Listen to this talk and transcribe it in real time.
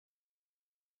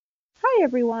Hi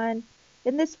everyone!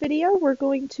 In this video we're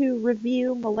going to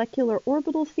review molecular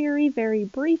orbital theory very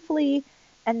briefly,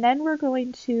 and then we're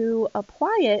going to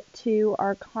apply it to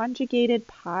our conjugated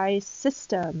pi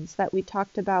systems that we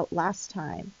talked about last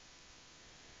time.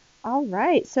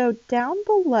 Alright, so down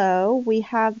below we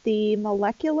have the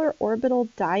molecular orbital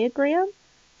diagram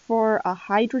for a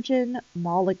hydrogen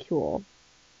molecule.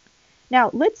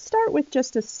 Now let's start with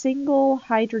just a single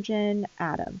hydrogen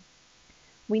atom.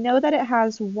 We know that it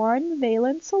has one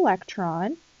valence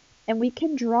electron, and we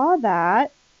can draw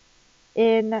that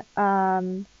in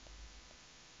an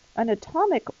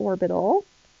atomic orbital.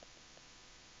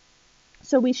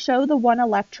 So we show the one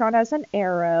electron as an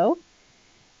arrow,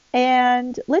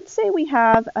 and let's say we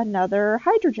have another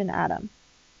hydrogen atom.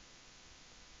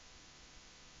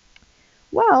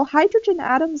 Well, hydrogen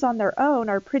atoms on their own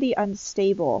are pretty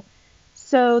unstable,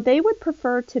 so they would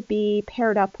prefer to be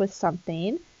paired up with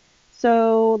something.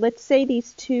 So let's say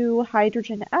these two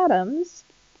hydrogen atoms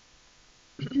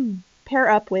pair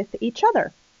up with each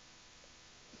other.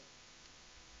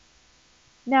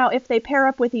 Now, if they pair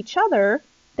up with each other,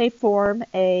 they form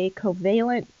a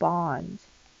covalent bond.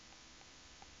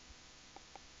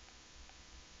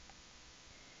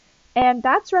 And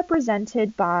that's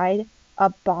represented by a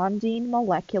bonding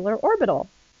molecular orbital.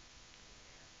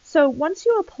 So once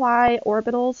you apply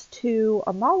orbitals to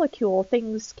a molecule,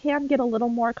 things can get a little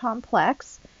more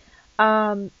complex.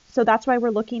 So that's why we're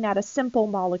looking at a simple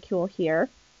molecule here.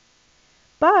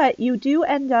 But you do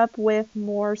end up with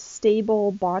more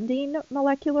stable bonding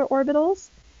molecular orbitals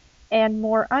and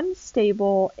more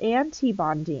unstable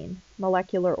anti-bonding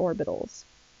molecular orbitals.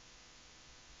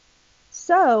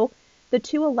 So the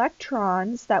two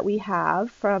electrons that we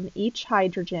have from each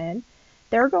hydrogen,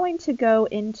 they're going to go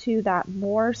into that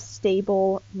more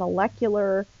stable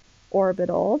molecular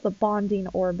orbital, the bonding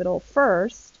orbital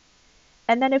first.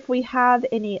 And then if we have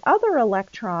any other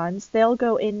electrons, they'll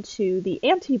go into the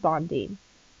anti-bonding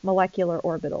molecular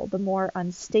orbital, the more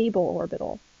unstable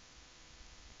orbital.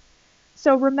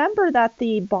 So remember that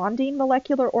the bonding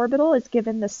molecular orbital is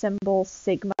given the symbol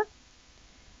sigma,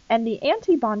 and the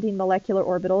anti-bonding molecular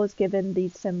orbital is given the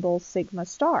symbol sigma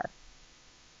star.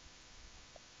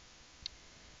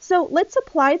 So let's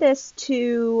apply this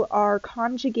to our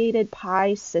conjugated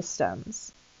pi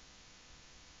systems.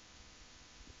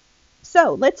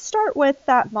 So let's start with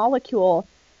that molecule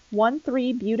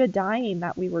 1,3-butadiene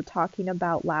that we were talking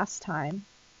about last time.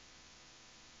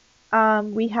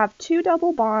 We have two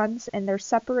double bonds and they're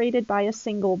separated by a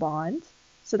single bond.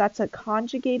 So that's a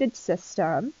conjugated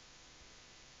system.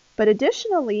 But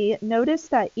additionally, notice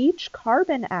that each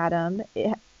carbon atom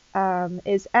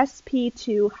is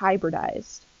sp2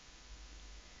 hybridized.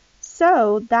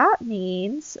 So that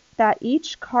means that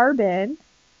each carbon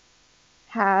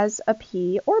has a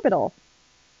p orbital.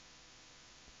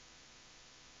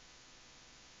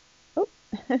 Oh,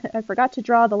 I forgot to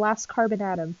draw the last carbon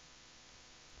atom.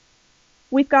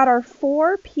 We've got our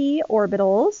 4 p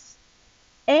orbitals,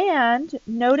 and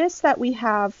notice that we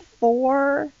have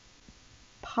 4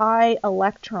 pi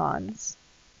electrons.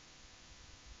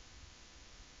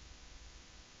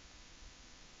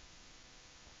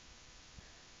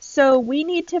 So we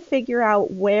need to figure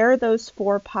out where those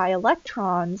 4 pi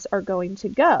electrons are going to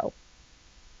go.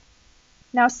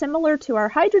 Now, similar to our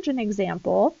hydrogen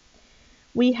example,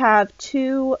 we have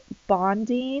 2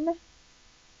 bonding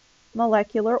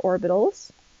molecular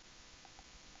orbitals.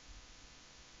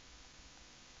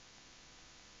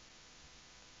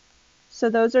 So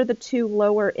those are the 2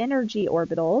 lower energy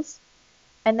orbitals.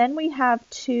 And then we have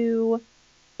 2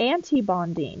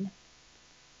 anti-bonding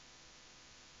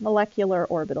molecular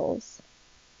orbitals.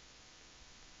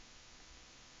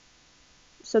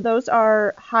 So those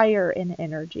are higher in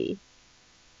energy.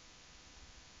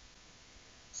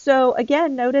 So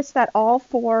again, notice that all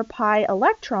 4 pi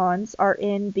electrons are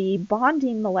in the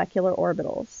bonding molecular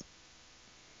orbitals.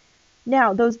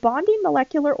 Now, those bonding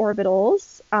molecular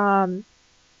orbitals,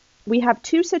 we have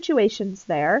 2 situations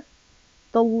there.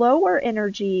 The lower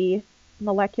energy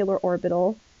molecular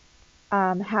orbital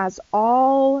has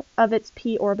all of its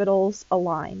p orbitals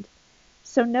aligned.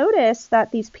 So notice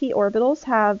that these p orbitals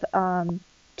have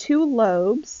 2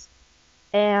 lobes,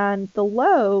 and the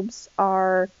lobes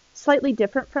are slightly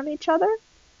different from each other.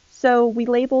 So we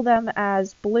label them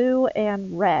as blue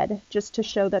and red just to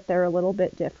show that they're a little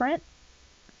bit different.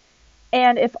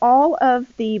 And if all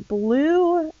of the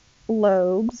blue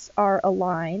lobes are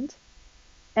aligned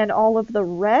and all of the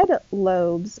red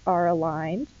lobes are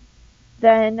aligned,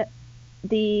 then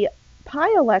the pi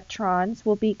electrons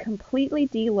will be completely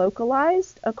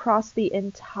delocalized across the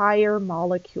entire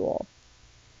molecule.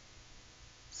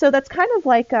 So that's kind of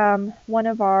like one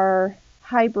of our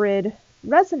hybrid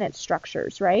resonance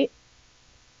structures, right?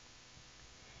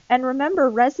 And remember,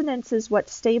 resonance is what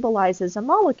stabilizes a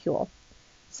molecule.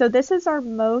 So this is our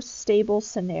most stable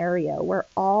scenario where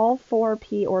all 4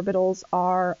 p orbitals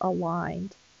are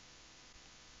aligned.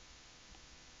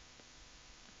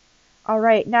 All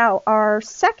right, now our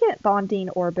second bonding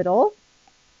orbital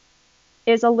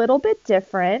is a little bit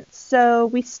different. So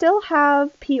we still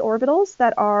have p orbitals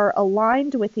that are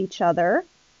aligned with each other,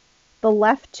 the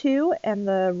left 2 and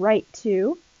the right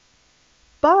 2,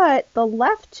 but the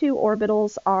left 2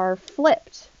 orbitals are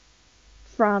flipped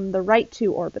from the right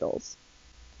 2 orbitals.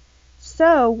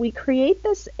 So we create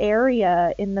this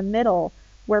area in the middle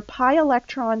where pi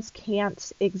electrons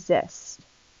can't exist.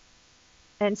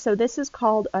 And so this is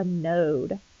called a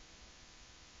node.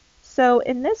 So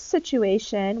in this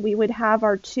situation, we would have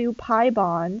our 2 pi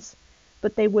bonds,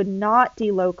 but they would not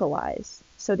delocalize.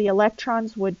 So the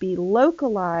electrons would be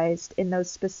localized in those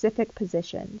specific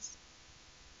positions.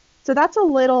 So that's a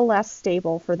little less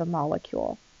stable for the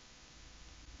molecule.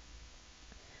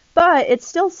 But it's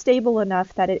still stable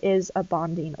enough that it is a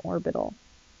bonding orbital.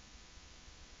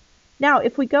 Now,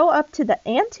 if we go up to the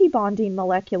anti-bonding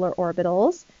molecular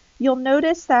orbitals, you'll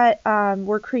notice that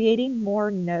we're creating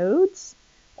more nodes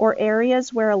or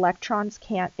areas where electrons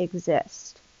can't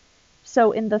exist.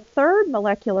 So in the third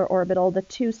molecular orbital, the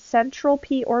 2 central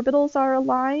p orbitals are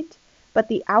aligned, but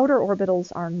the outer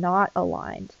orbitals are not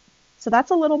aligned. So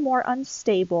that's a little more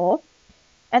unstable.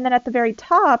 And then at the very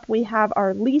top, we have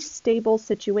our least stable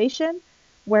situation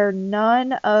where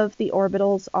none of the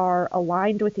orbitals are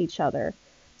aligned with each other.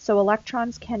 So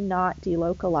electrons cannot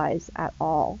delocalize at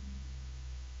all.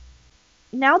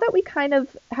 Now that we kind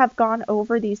of have gone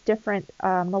over these different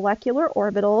molecular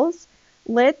orbitals,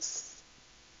 let's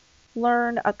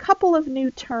learn a couple of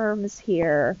new terms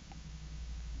here.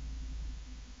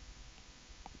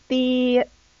 The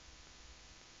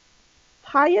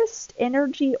highest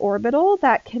energy orbital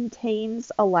that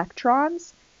contains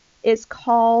electrons is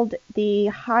called the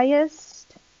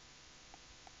highest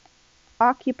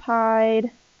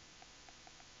occupied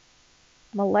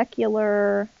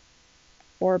molecular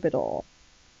orbital.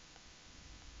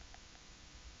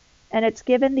 And it's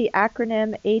given the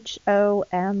acronym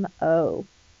HOMO.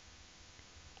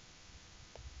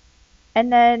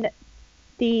 And then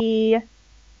the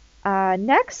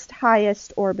next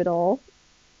highest orbital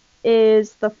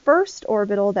is the first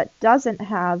orbital that doesn't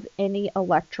have any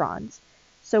electrons.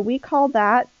 So we call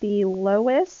that the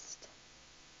lowest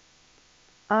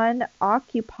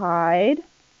unoccupied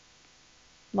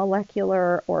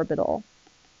molecular orbital.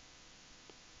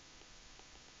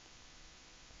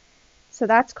 So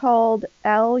that's called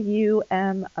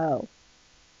LUMO.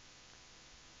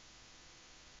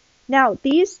 Now,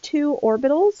 these 2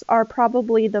 orbitals are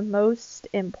probably the most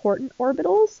important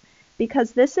orbitals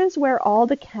because this is where all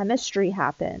the chemistry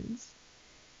happens.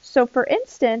 So for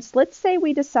instance, let's say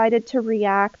we decided to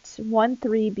react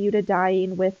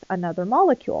 1,3-butadiene with another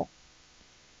molecule.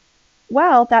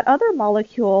 Well, that other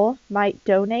molecule might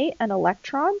donate an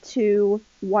electron to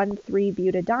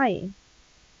 1,3-butadiene.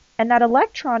 And that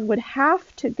electron would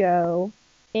have to go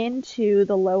into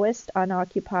the lowest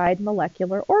unoccupied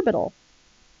molecular orbital.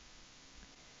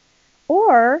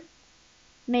 Or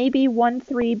maybe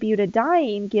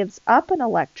 1,3-butadiene gives up an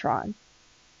electron.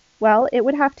 Well, it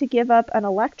would have to give up an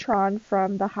electron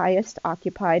from the highest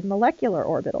occupied molecular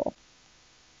orbital.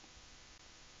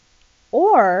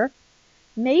 Or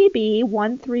maybe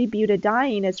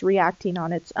 1,3-butadiene is reacting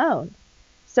on its own.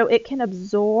 So it can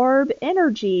absorb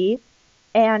energy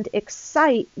and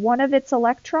excite one of its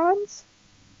electrons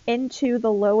into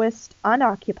the lowest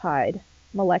unoccupied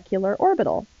molecular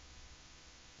orbital.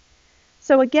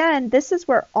 So again, this is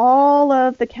where all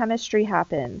of the chemistry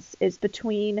happens, is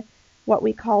between what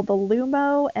we call the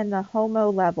LUMO and the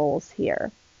HOMO levels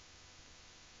here.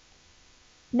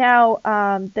 Now,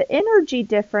 the energy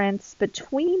difference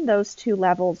between those 2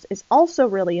 levels is also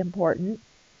really important,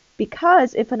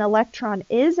 because if an electron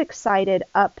is excited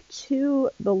up to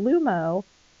the LUMO,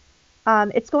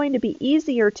 it's going to be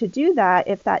easier to do that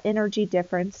if that energy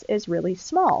difference is really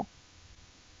small.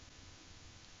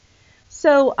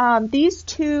 So these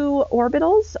 2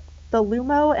 orbitals, the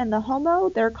LUMO and the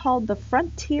HOMO, they're called the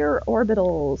frontier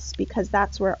orbitals because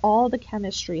that's where all the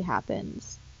chemistry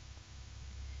happens.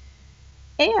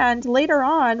 And later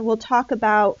on, we'll talk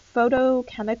about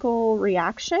photochemical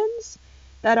reactions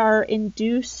that are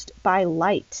induced by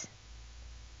light.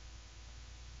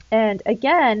 And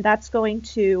again, that's going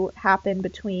to happen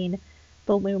between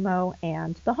the LUMO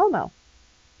and the HOMO.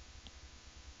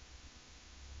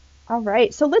 All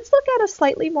right, so let's look at a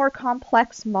slightly more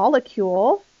complex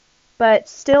molecule, but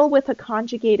still with a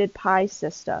conjugated pi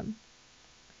system.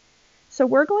 So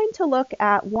we're going to look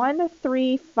at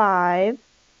 1,3,5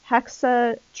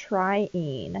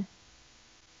 hexatriene.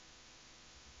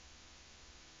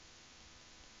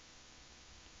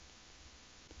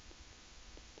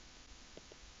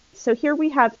 So here we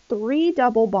have 3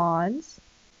 double bonds,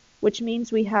 which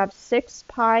means we have 6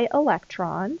 pi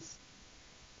electrons.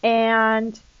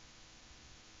 And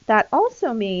that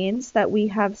also means that we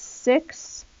have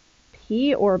 6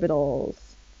 p orbitals.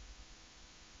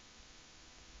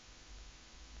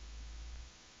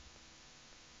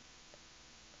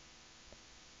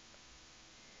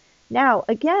 Now,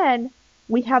 again,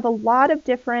 we have a lot of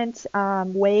different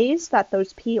ways that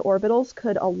those p orbitals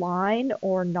could align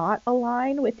or not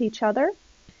align with each other.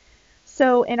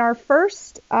 So in our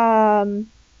first or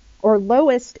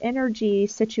lowest energy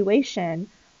situation,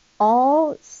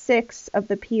 all 6 of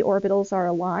the p orbitals are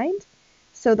aligned,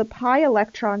 so the pi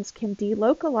electrons can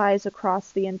delocalize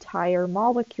across the entire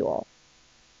molecule.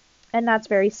 And that's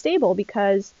very stable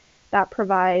because that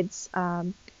provides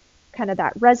kind of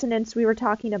that resonance we were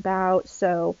talking about.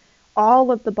 So all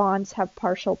of the bonds have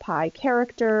partial pi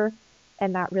character,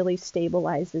 and that really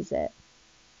stabilizes it.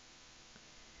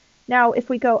 Now, if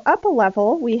we go up a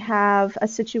level, we have a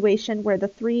situation where the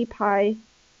 3 pi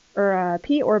or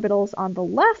p orbitals on the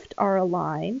left are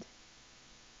aligned,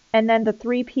 and then the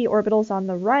 3 p orbitals on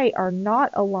the right are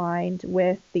not aligned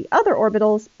with the other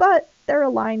orbitals, but they're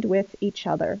aligned with each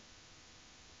other.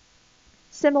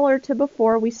 Similar to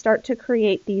before, we start to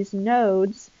create these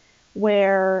nodes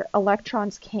where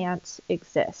electrons can't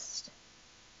exist.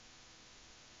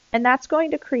 And that's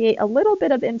going to create a little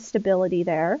bit of instability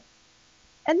there.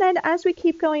 And then as we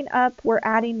keep going up, we're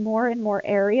adding more and more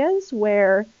areas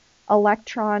where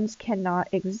electrons cannot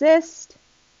exist.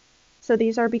 So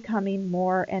these are becoming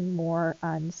more and more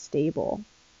unstable.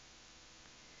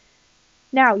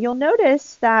 Now, you'll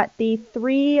notice that the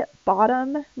 3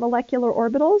 bottom molecular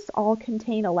orbitals all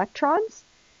contain electrons.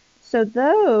 So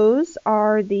those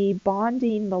are the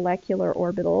bonding molecular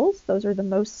orbitals. Those are the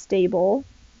most stable.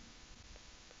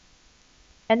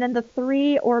 And then the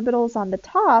 3 orbitals on the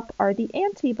top are the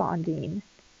antibonding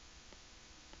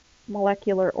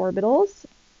molecular orbitals.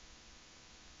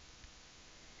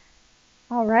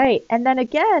 All right, and then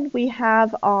again, we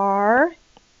have our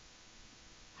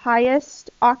highest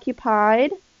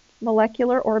occupied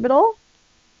molecular orbital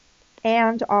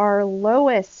and our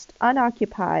lowest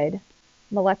unoccupied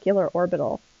molecular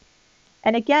orbital.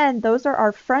 And again, those are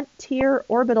our frontier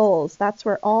orbitals. That's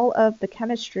where all of the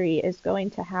chemistry is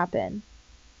going to happen.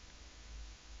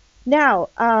 Now,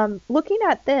 looking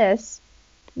at this,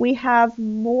 we have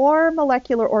more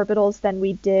molecular orbitals than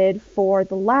we did for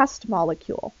the last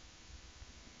molecule.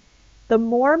 The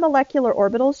more molecular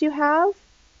orbitals you have,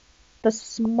 the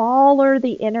smaller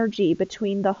the energy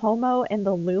between the HOMO and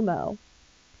the LUMO.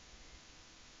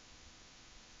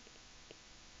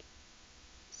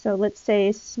 So let's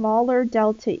say smaller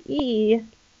delta E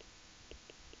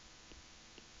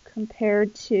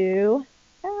compared to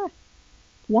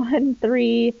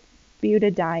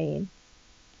 1,3-butadiene.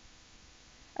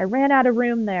 I ran out of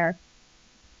room there.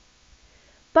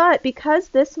 But because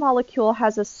this molecule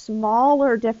has a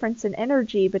smaller difference in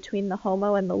energy between the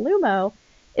HOMO and the LUMO,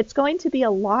 it's going to be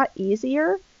a lot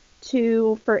easier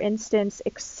to, for instance,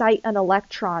 excite an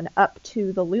electron up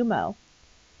to the LUMO.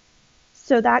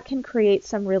 So that can create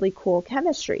some really cool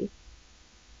chemistry.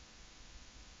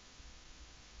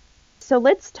 So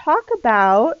let's talk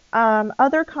about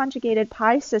other conjugated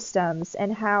pi systems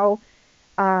and how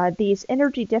these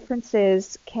energy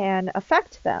differences can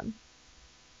affect them.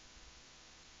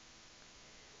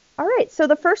 All right, so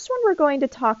the first one we're going to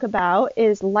talk about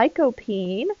is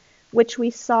lycopene, which we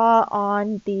saw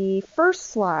on the first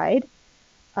slide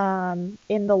in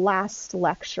the last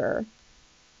lecture.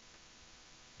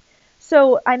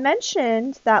 So I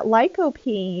mentioned that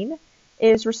lycopene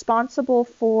is responsible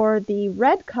for the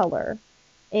red color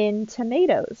in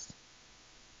tomatoes.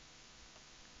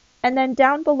 And then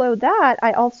down below that,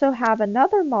 I also have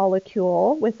another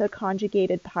molecule with a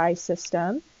conjugated pi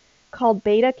system called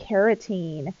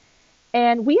beta-carotene.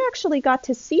 And we actually got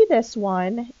to see this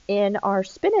one in our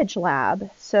spinach lab.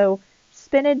 So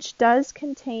spinach does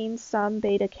contain some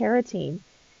beta-carotene.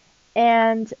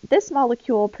 And this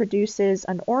molecule produces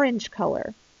an orange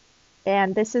color.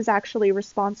 And this is actually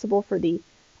responsible for the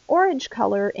orange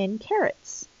color in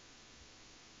carrots.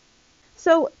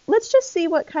 So let's just see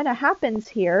what kind of happens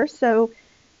here. So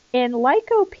in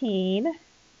lycopene,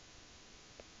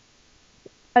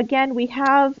 again, we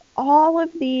have all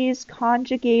of these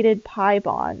conjugated pi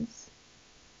bonds.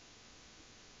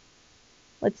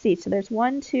 Let's see, so there's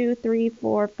 1, 2, 3,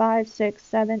 4, 5, 6,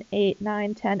 7, 8,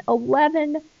 9, 10,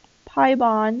 11 pi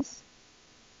bonds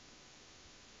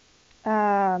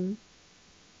Um,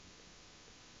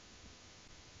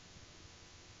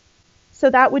 so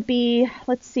that would be,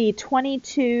 let's see,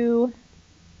 22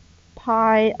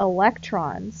 pi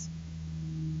electrons.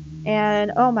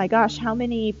 And oh my gosh, how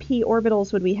many p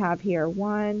orbitals would we have here?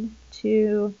 1,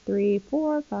 2, 3,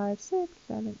 4, 5, 6,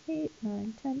 7, 8,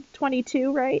 9, 10,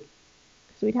 22, right?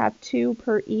 Because we'd have 2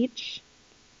 per each.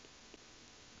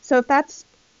 So if that's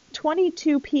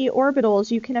 22 p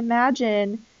orbitals, you can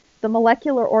imagine the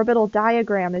molecular orbital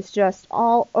diagram is just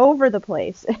all over the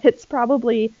place. It's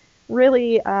probably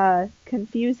really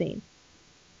confusing.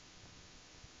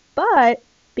 But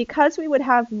because we would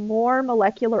have more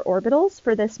molecular orbitals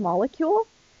for this molecule,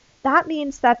 that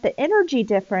means that the energy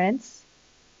difference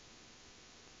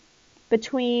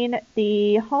between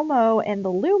the HOMO and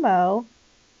the LUMO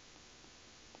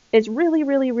is really,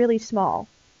 really, really small.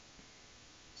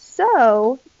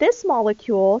 So this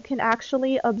molecule can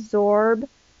actually absorb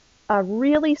a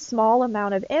really small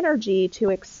amount of energy to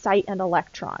excite an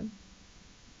electron.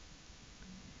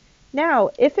 Now,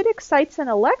 if it excites an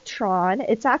electron,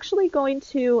 it's actually going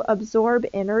to absorb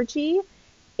energy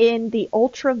in the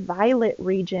ultraviolet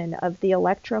region of the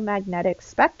electromagnetic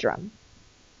spectrum.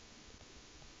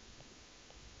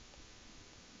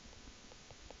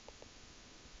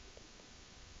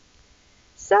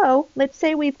 So let's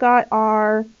say we've got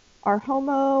our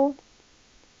HOMO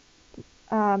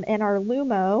and our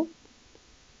LUMO.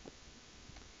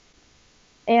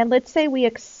 And let's say we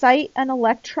excite an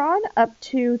electron up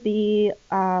to the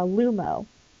LUMO.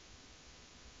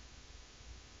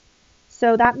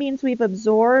 So that means we've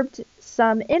absorbed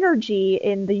some energy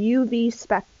in the UV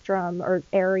spectrum or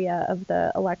area of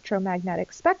the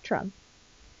electromagnetic spectrum.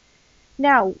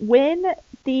 Now, when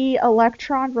the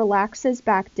electron relaxes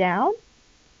back down,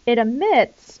 it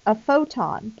emits a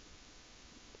photon.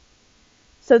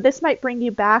 So this might bring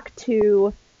you back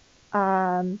to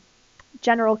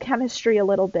general chemistry a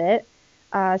little bit,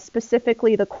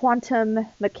 specifically the quantum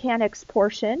mechanics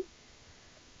portion.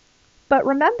 But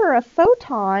remember, a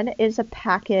photon is a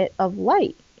packet of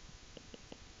light.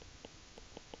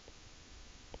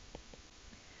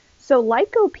 So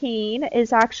lycopene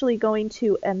is actually going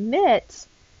to emit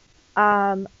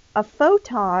a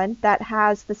photon that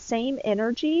has the same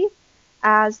energy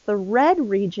as the red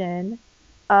region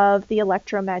of the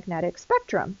electromagnetic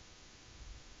spectrum.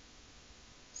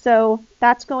 So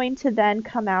that's going to then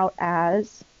come out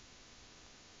as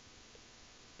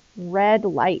red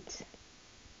light,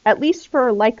 at least for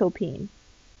lycopene.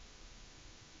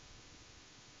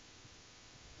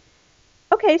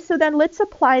 Okay, so then let's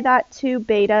apply that to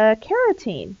beta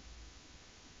carotene.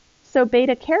 So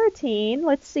beta carotene,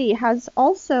 let's see, has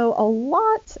also a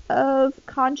lot of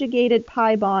conjugated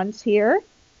pi bonds here,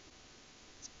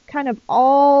 kind of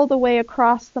all the way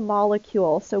across the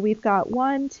molecule. So we've got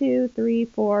 1, 2, 3,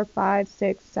 4, 5,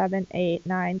 6, 7, 8,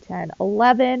 9, 10,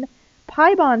 11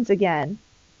 pi bonds again.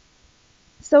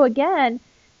 So again,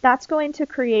 that's going to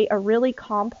create a really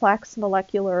complex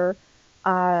molecular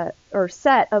or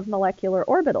set of molecular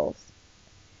orbitals.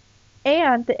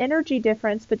 And the energy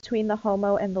difference between the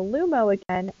HOMO and the LUMO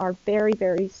again are very,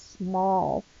 very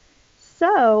small.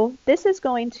 So this is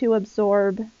going to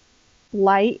absorb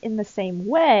light in the same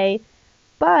way,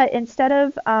 but instead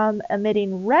of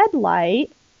emitting red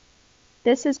light,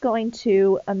 this is going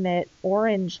to emit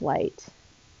orange light.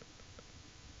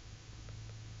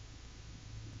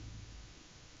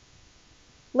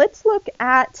 Let's look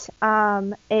at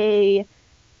a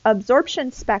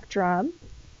absorption spectrum,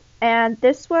 and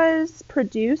this was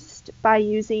produced by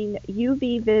using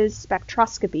UV-vis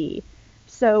spectroscopy.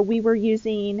 So we were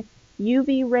using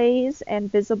UV rays and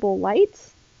visible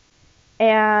light,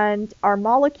 and our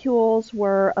molecules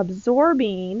were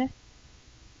absorbing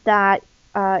that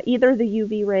either the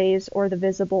UV rays or the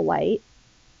visible light,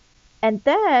 and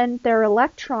then their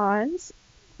electrons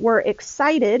were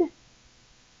excited,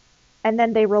 and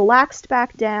then they relaxed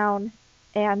back down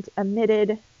and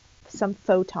emitted some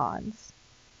photons.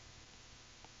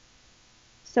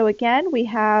 So again, we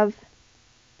have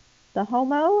the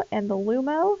HOMO and the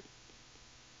LUMO,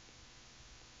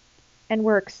 and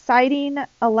we're exciting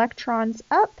electrons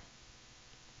up,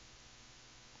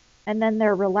 and then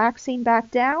they're relaxing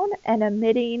back down and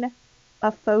emitting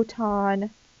a photon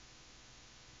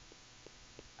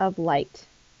of light.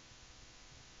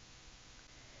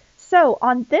 So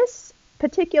on this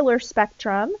particular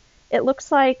spectrum, it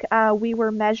looks like we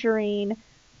were measuring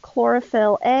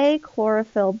chlorophyll A,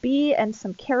 chlorophyll B, and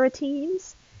some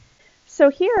carotenes. So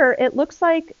here it looks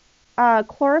like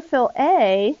chlorophyll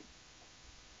A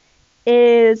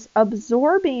is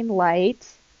absorbing light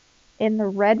in the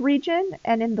red region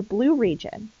and in the blue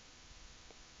region.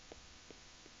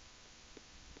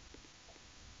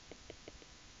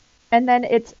 And then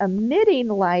it's emitting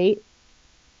light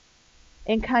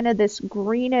in kind of this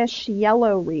greenish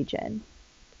yellow region.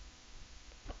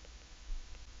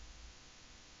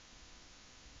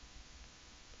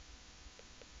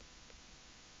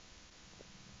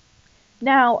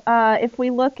 Now, if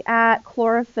we look at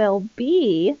chlorophyll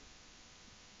B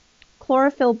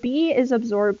is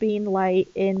absorbing light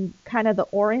in kind of the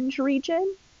orange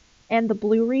region and the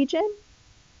blue region,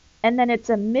 and then it's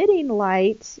emitting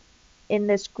light in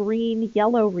this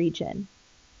green-yellow region.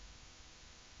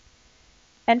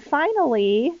 And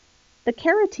finally, the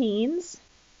carotenes,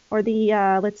 or the,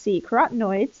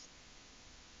 carotenoids,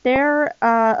 they're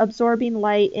absorbing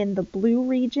light in the blue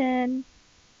region,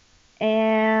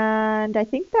 and I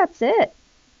think that's it.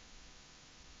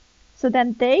 So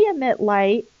then they emit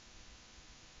light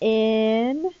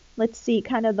in,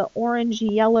 kind of the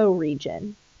orange-yellow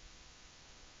region.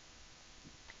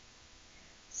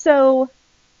 So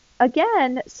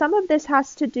again, some of this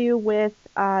has to do with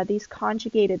these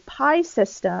conjugated pi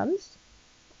systems.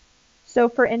 So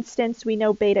for instance, we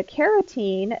know beta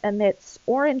carotene emits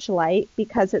orange light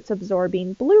because it's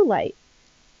absorbing blue light.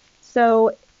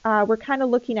 So we're kind of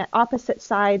looking at opposite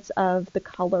sides of the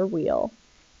color wheel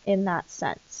in that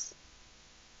sense.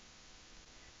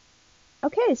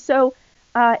 Okay, so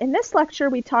in this lecture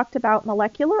we talked about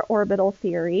molecular orbital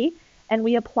theory, and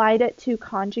we applied it to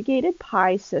conjugated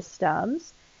pi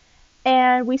systems.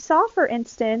 And we saw, for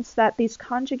instance, that these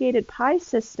conjugated pi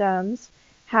systems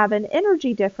have an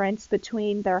energy difference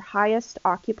between their highest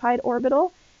occupied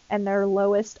orbital and their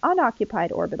lowest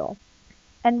unoccupied orbital.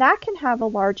 And that can have a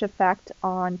large effect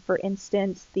on, for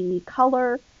instance, the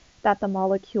color that the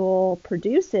molecule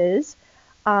produces,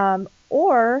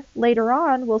 or later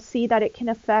on we'll see that it can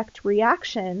affect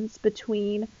reactions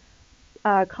between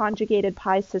a conjugated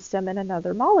pi system and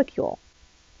another molecule.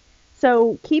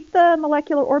 So keep the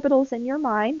molecular orbitals in your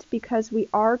mind because we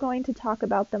are going to talk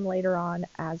about them later on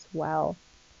as well.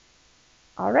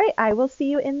 All right, I will see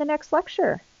you in the next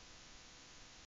lecture.